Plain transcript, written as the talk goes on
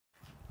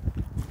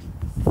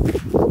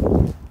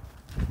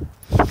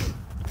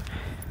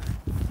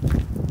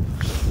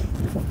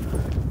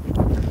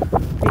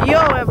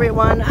Hello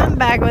everyone, I'm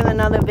back with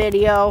another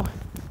video.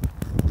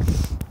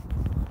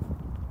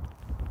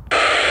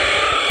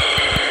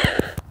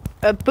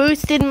 A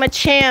boosted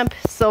Machamp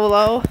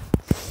solo.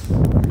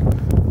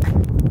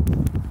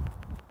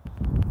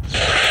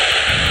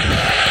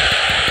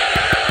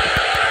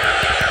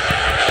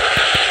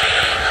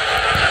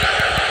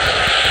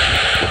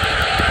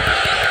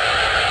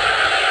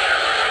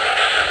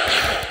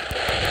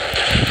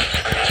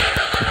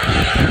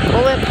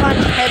 Bullet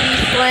punch, heavy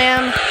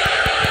slam.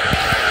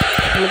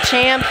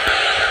 Machamp.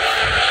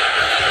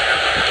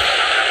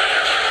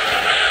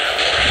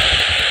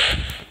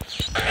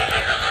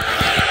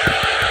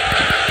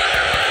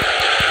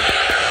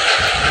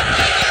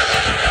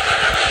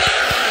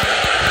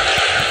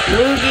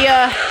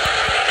 Lugia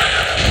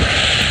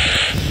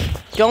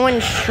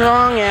going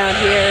strong out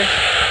here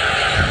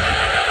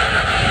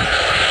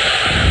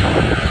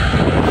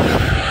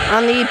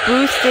on the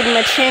boosted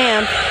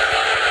Machamp.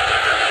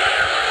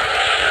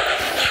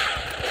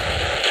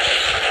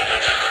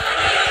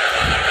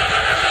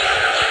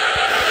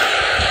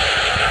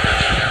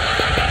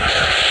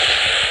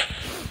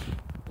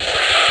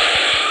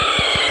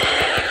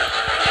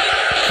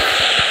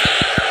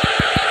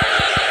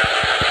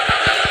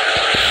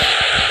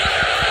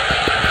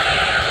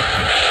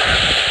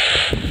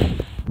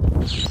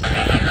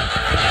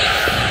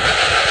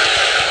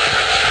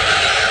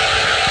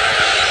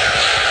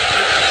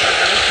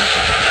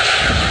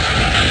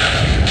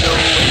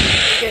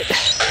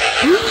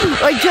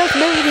 I just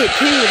made it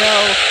too,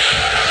 though.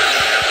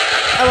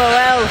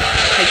 LOL,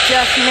 I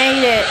just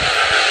made it.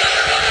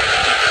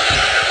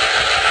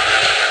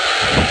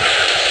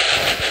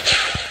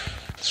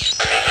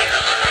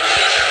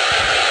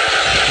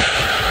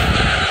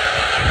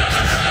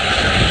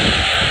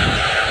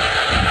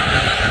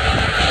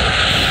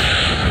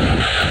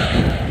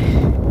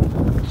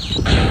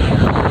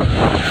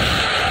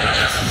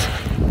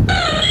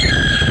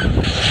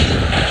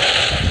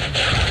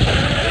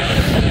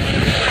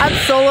 I'm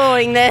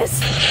soloing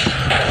this.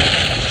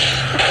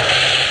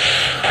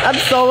 I'm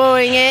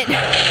soloing it.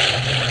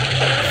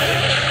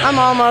 I'm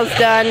almost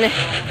done.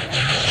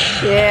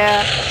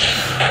 Yeah.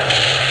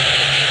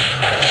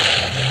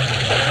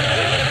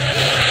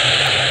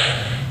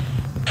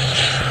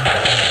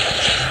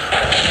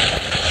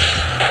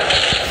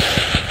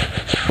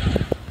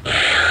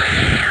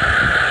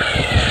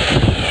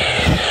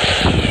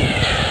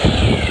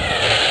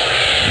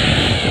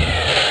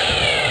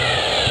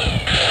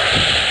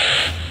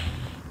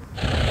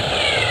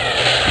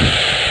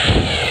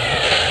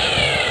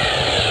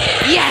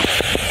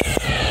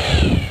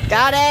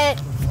 Got it!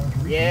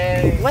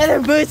 Yay! Weather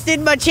boosted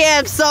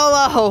Machamp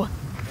solo!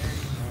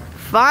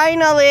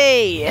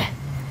 Finally!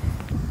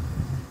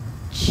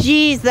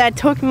 Jeez, that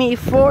took me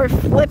 4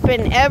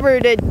 flippin'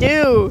 ever to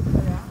do!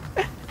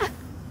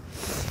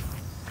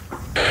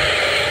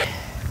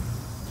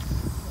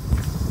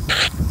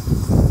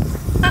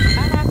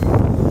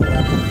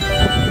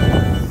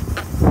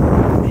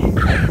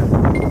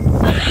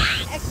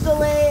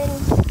 Excellent!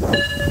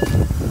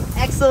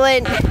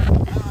 Excellent!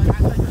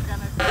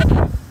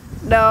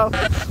 No.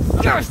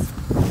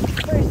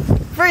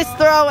 First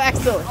throw,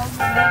 excellent.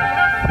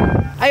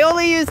 I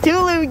only used 2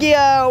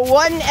 Lugia,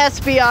 1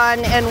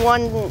 Espeon, and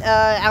 1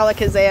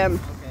 Alakazam.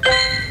 Okay.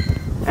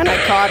 And I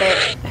caught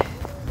it.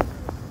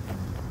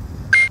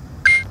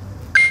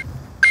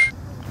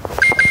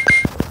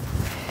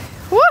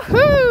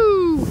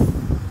 Woohoo!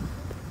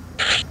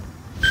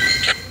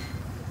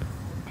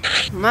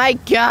 My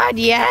God,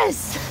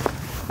 yes!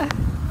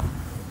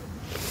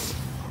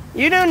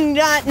 You do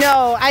not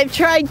know. I've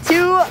tried 2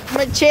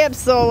 Machamp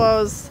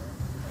solos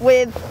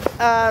with 2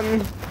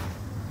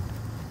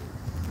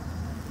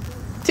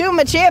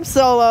 Machamp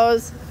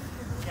solos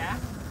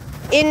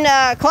in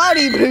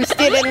Cloudy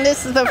Boosted, and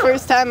this is the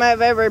first time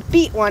I've ever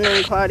beat one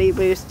in Cloudy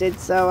Boosted.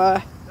 So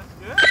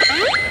that's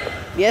good.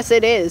 Yes,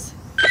 it is.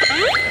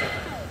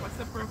 What's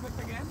the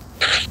perfect again?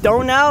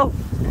 Don't know.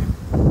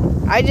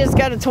 I just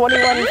got a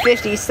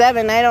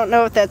 2157. I don't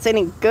know if that's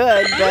any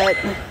good, but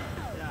Yeah,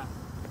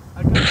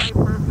 I got my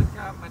perfect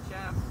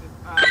Machamp.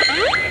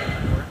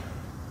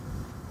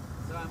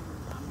 So I'm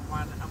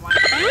one.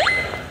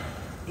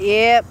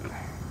 Yep.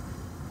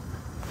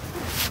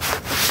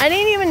 I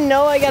didn't even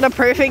know I got a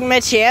perfect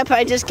Machamp.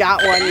 I just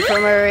got one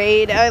from a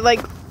raid. I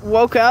like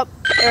woke up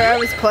or I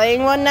was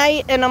playing one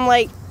night and I'm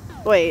like,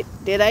 wait,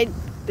 did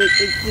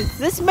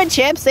this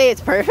Machamp say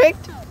it's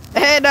perfect?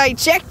 And I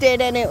checked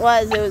it and it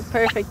was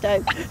perfect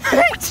type.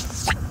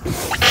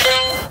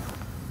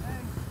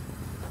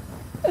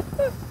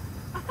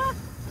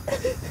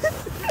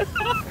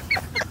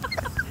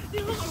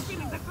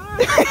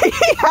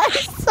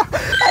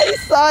 I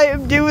saw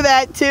him do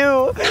that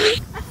too.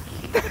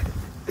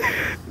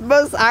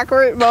 Most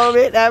awkward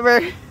moment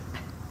ever.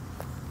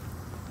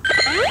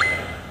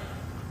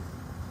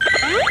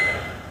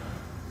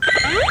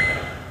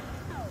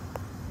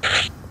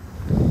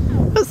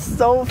 It was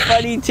so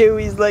funny too.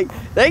 He's like,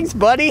 "Thanks,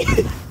 buddy."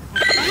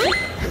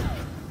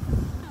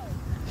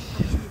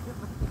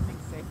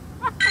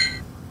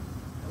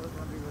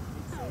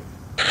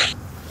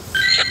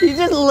 He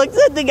just looks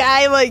at the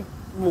guy like,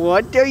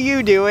 what are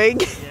you doing?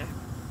 Yeah.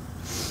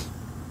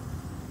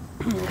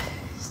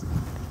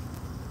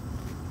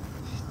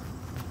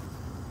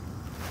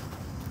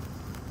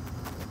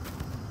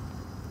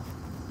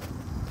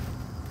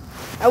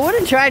 I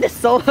wouldn't try to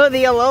solo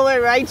the Alola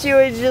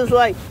Raichu. It's just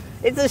like,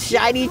 it's a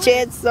shiny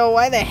chance, so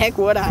why the heck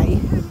would I?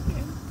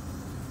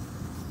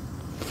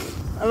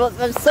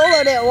 I've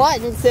soloed it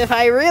once. If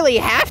I really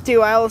have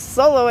to, I'll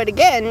solo it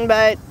again,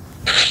 but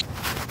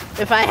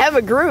if I have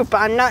a group,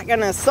 I'm not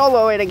going to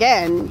solo it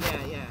again.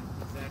 Yeah,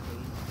 exactly.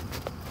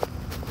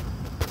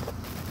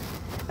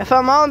 If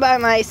I'm all by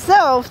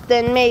myself,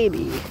 then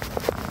maybe.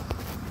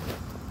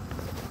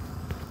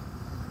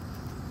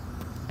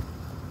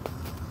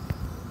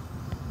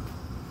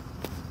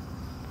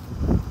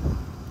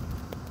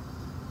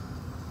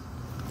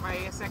 My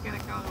second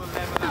account will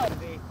level up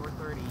today for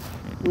 30.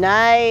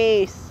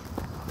 Nice.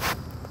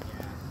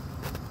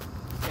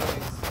 So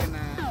it's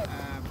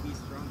gonna be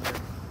stronger.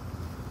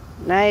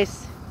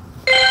 Nice.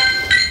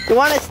 You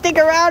want to stick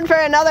around for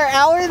another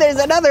hour? There's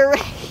another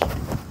raid.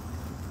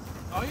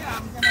 Oh yeah,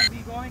 I'm gonna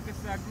be going because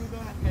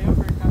Grudon and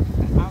Kyogre are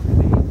coming out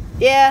today.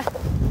 Yeah.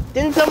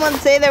 Didn't someone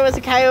say there was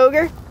a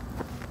Kyogre?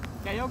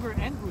 Kyogre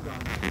and Grudon.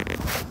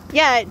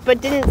 Yeah,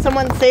 but didn't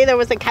someone say there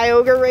was a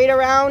Kyogre raid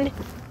around?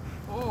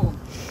 Oh,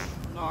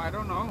 no, I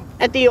don't know.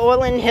 At the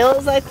Orland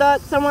Hills, I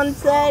thought someone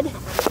said.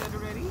 Somebody said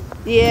already?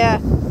 Yeah.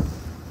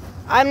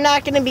 I'm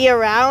not going to be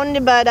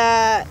around, but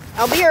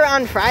I'll be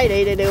around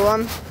Friday to do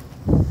them.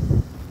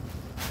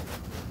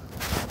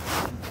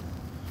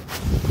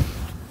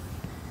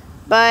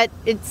 But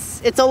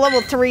it's a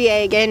level 3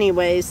 egg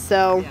anyways,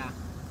 so Yeah.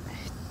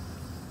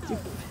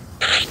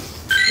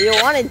 if you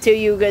wanted to,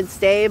 you could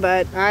stay,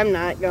 but I'm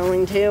not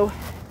going to.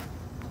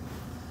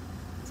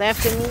 'Cause I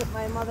have to meet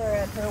my mother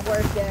at her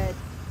work at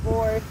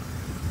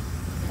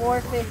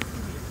 4:50.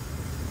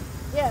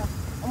 Yeah,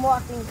 I'm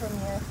walking from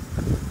here.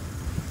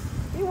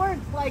 He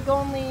works like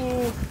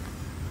only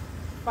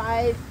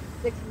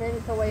 5-6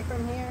 minutes away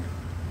from here.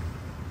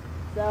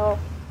 So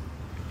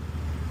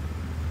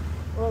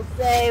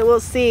we'll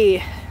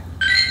see.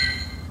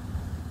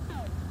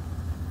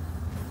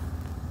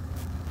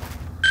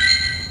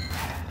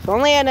 If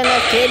only I had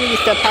enough candies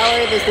to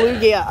power this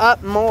Lugia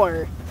up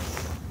more.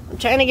 I'm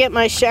trying to get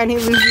my shiny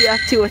Lugia up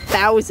to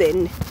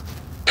 1,000.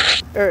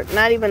 Or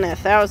not even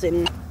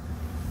 1,000.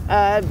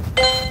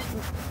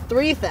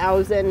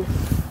 3,000.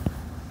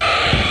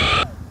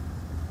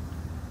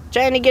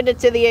 Trying to get it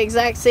to the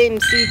exact same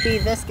CP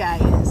this guy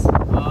is.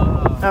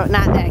 Oh,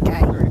 not that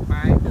guy.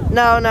 35.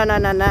 No, not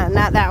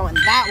that one.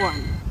 That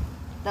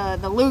one.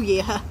 The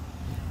Lugia.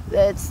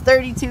 It's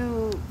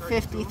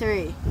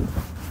 3253.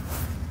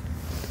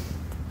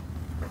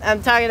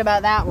 I'm talking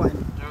about that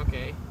one.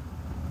 Okay.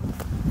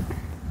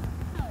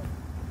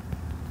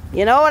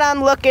 You know what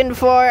I'm looking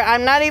for?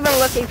 I'm not even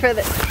looking for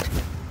the...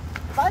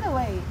 By the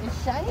way,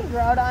 is Shiny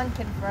Groudon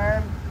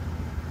confirmed?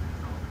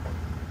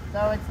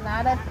 So it's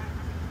not a...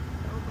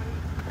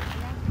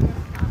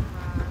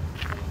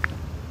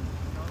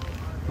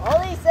 All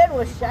he said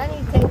was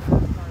Shiny Tape.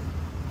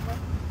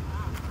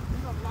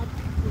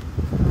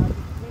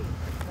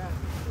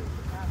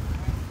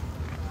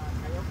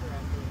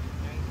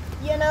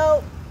 You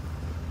know,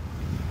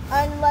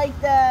 unlike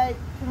the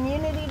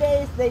community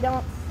days, they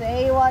don't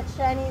say what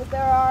shinies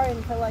there are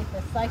until like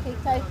the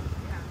psychic type.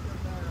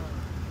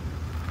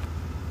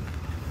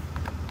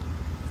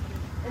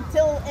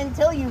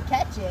 Until you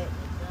catch it.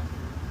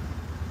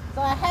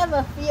 So I have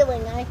a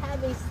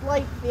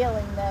slight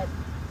feeling that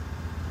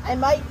I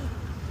might...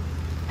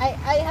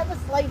 I have a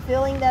slight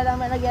feeling that I'm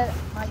gonna get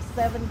my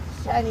 7th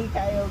shiny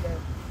Kyogre.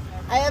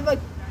 I have a...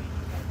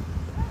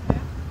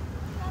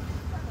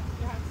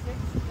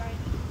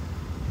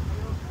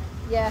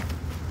 Yeah.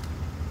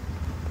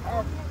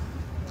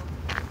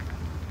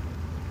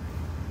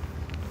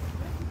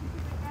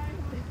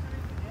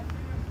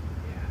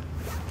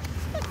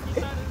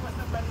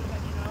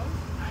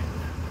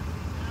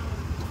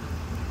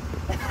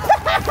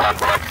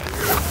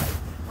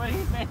 What do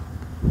you think?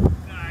 No,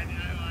 I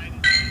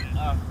didn't see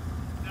that.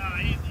 No,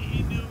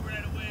 he knew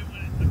right away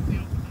when it took to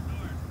open the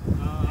door.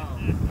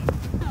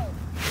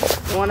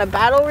 Oh. You want to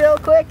battle real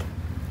quick?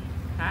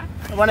 Huh?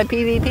 You want a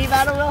PvP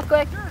battle real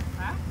quick? Sure.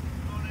 Huh?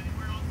 Going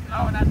anywhere else?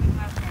 No, nothing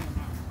last time.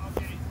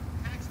 Okay.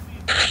 Text me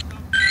if there's something.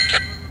 Go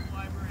to the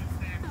library and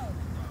text.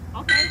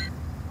 Okay.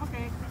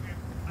 Okay. Okay.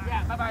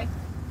 Yeah, bye-bye.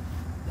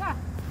 Yeah.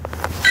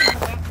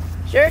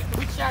 Sure.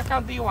 Which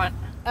account do you want?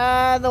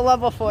 The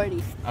level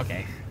 40.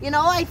 Okay. You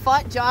know, I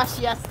fought Josh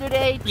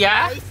yesterday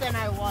Yeah? twice and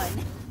I won.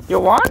 You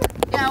won?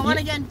 Yeah, I won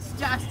against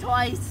Josh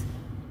twice.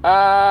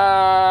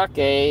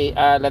 Okay.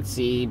 Let's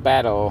see.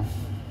 Battle.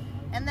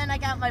 And then I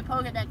got my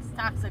Pokedex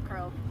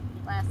Toxicroak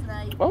last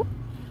night. Oh.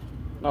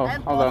 No, I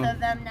have hold both on. of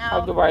them now.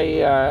 How do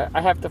I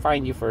have to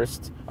find you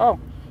first. Oh,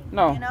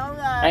 no. You know,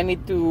 I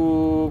need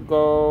to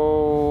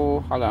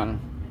go, hold on.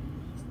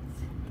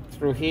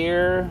 Through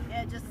here.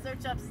 yeah, just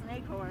search up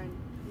Snakehorn.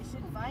 You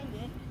should find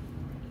it.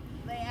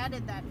 They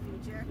added that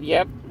feature.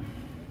 Yep.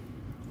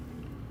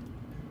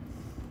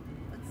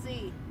 Let's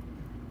see.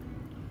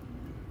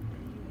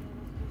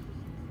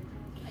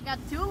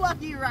 got 2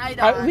 lucky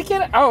ride-ons. We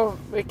can. Oh,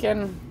 we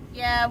can.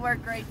 Yeah, we're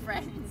great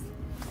friends.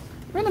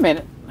 Wait a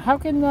minute. How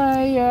can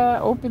I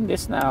open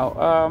this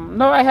now?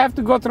 No, I have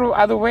to go through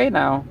other way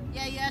now.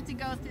 Yeah, you have to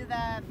go through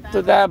the battle.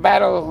 To the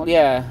battle,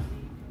 yeah.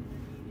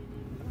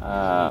 You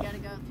gotta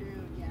go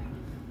through, yeah.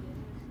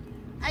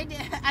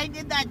 I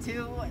did that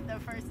too the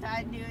first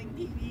time doing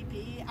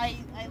PvP. I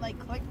like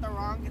clicked the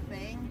wrong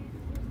thing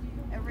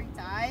every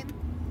time.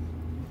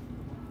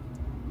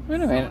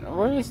 Wait a minute.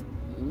 Where is?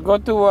 Go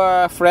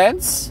to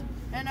friends.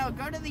 No,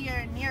 go to the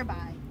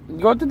nearby.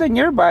 Go to the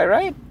nearby,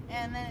 right?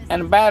 And then it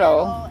And says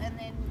battle. and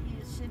then you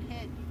should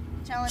hit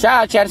challenge.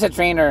 Challenge a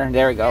trainer.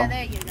 There we go. Yeah,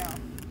 there you go.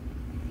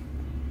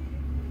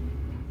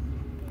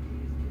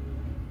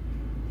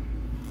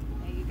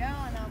 There you go,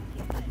 and I'll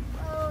keep my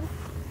phone.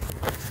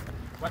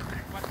 What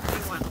do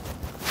you want?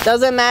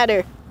 Doesn't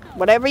matter.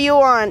 Whatever you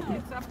want.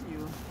 It's up to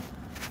you.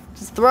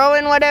 Just throw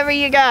in whatever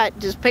you got.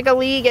 Just pick a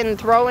league and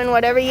throw in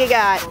whatever you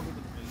got.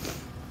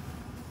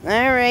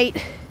 Alright.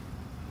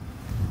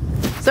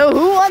 So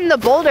who won the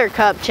Boulder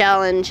Cup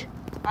challenge?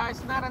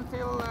 It's not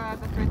until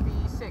the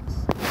 26th.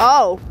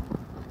 Oh.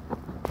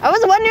 I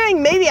was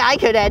wondering maybe I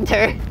could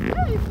enter.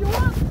 Yeah, if you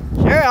want.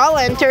 Sure, I'll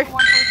enter.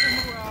 One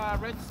person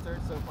who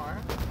registered so far.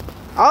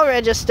 I'll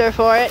register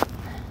for it.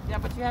 Yeah,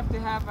 but you have to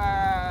have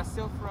a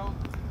Silk Road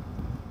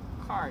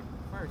card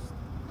first.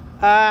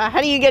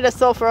 How do you get a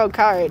Silk Road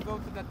card? Go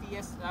to the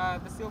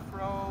the Silk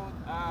Road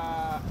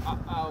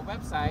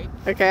website.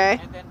 Okay.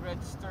 And then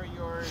register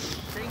your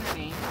trainer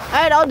name.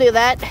 Alright, I'll do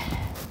that.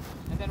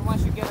 And then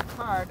once you get a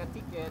card, a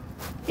ticket,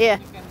 Yeah.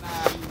 you can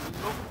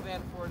look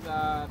then for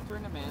the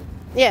tournament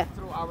Yeah.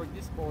 through our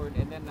Discord,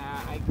 and then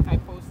I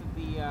posted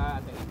the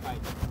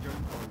invite.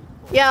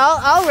 Yeah,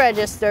 I'll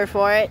register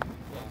for it.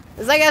 Yeah.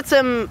 Cause I got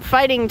some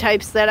fighting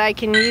types that I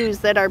can use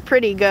that are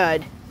pretty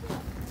good.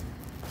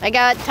 I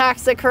got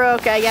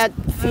Toxicroak, I got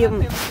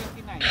Fume.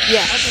 29.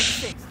 Yeah. Oh,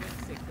 26.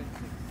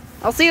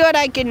 I'll see what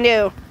I can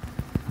do.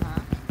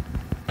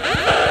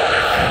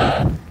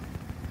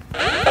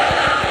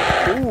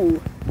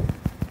 Ooh.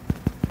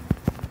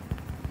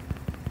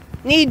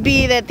 Need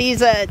be that these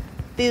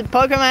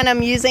Pokemon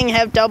I'm using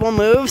have double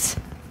moves.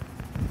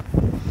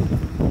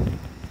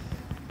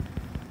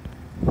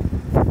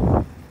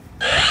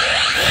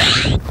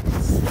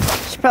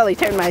 Should probably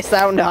turn my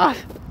sound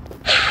off.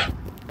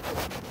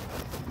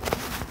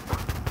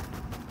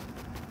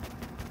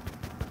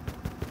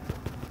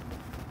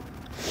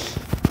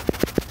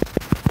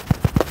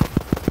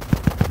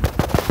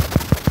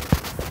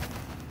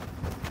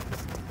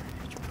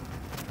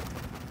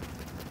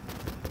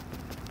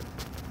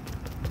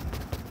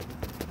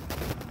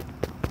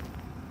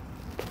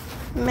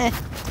 Meh.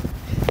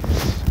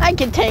 I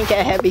can tank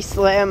a heavy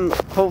slam,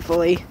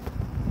 hopefully.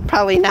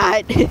 Probably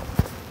not.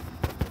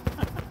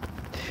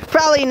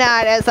 Probably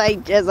not as I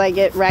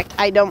get wrecked.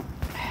 I don't.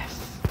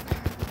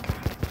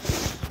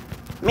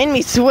 Made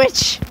me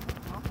switch.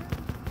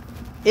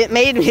 It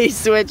made me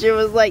switch. It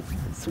was like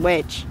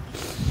switch.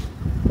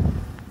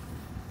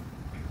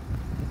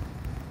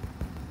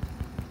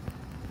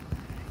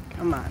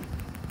 Come on.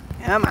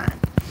 Come on.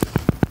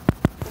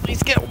 At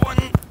least get one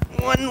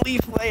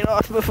leaf light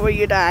off before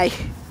you die.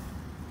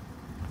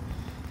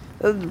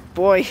 Oh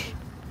boy.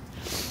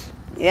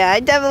 Yeah, I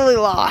definitely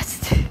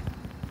lost.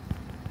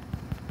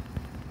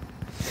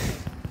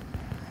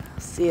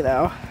 See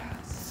though.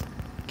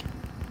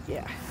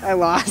 Yeah, I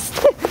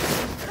lost.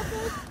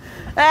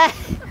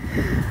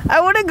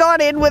 I would have gone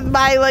in with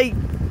my like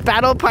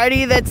battle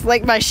party that's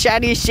like my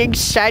shiny Shig,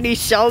 shiny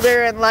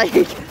Shelter, and like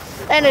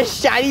and a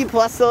shiny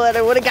Plusle, and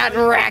I would have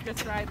gotten wrecked. Just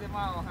tried them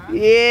all, huh?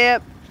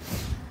 Yep.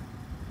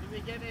 Did we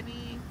get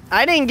any?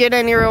 I didn't get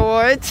any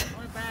rewards.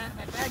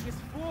 My bag is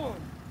full.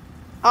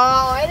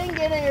 Oh, I didn't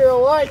get any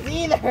rewards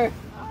either.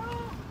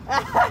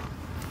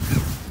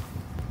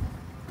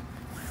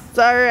 It's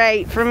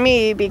alright for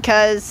me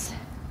because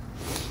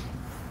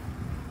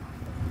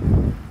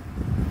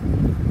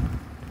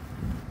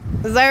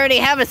I already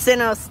have a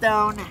Sinnoh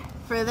Stone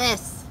for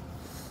this.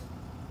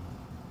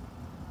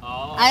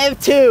 Oh. I have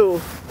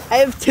two. Yeah?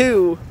 Did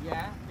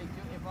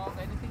you evolve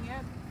anything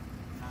yet?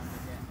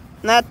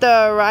 Not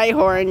the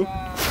Rhyhorn.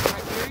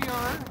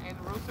 Rhyhorn and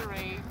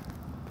Roserade.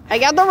 I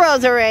got the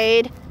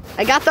Roserade.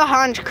 I got the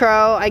Haunch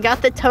Crow. I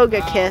got the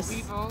Togekiss.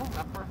 Weevil,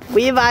 perfect.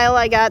 Weavile,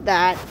 I got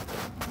that.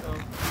 So,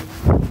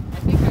 I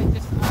think I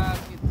just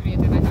did 3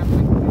 and then I have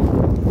like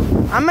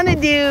 3. I'm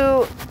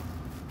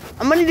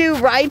gonna do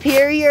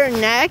Rhyperior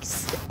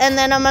next, and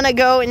then I'm gonna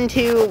go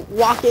into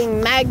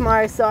Walking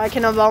Magmar so I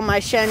can evolve my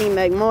shiny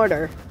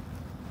Magmortar.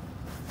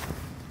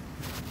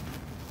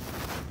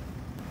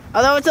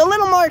 Although it's a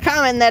little more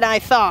common than I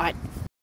thought.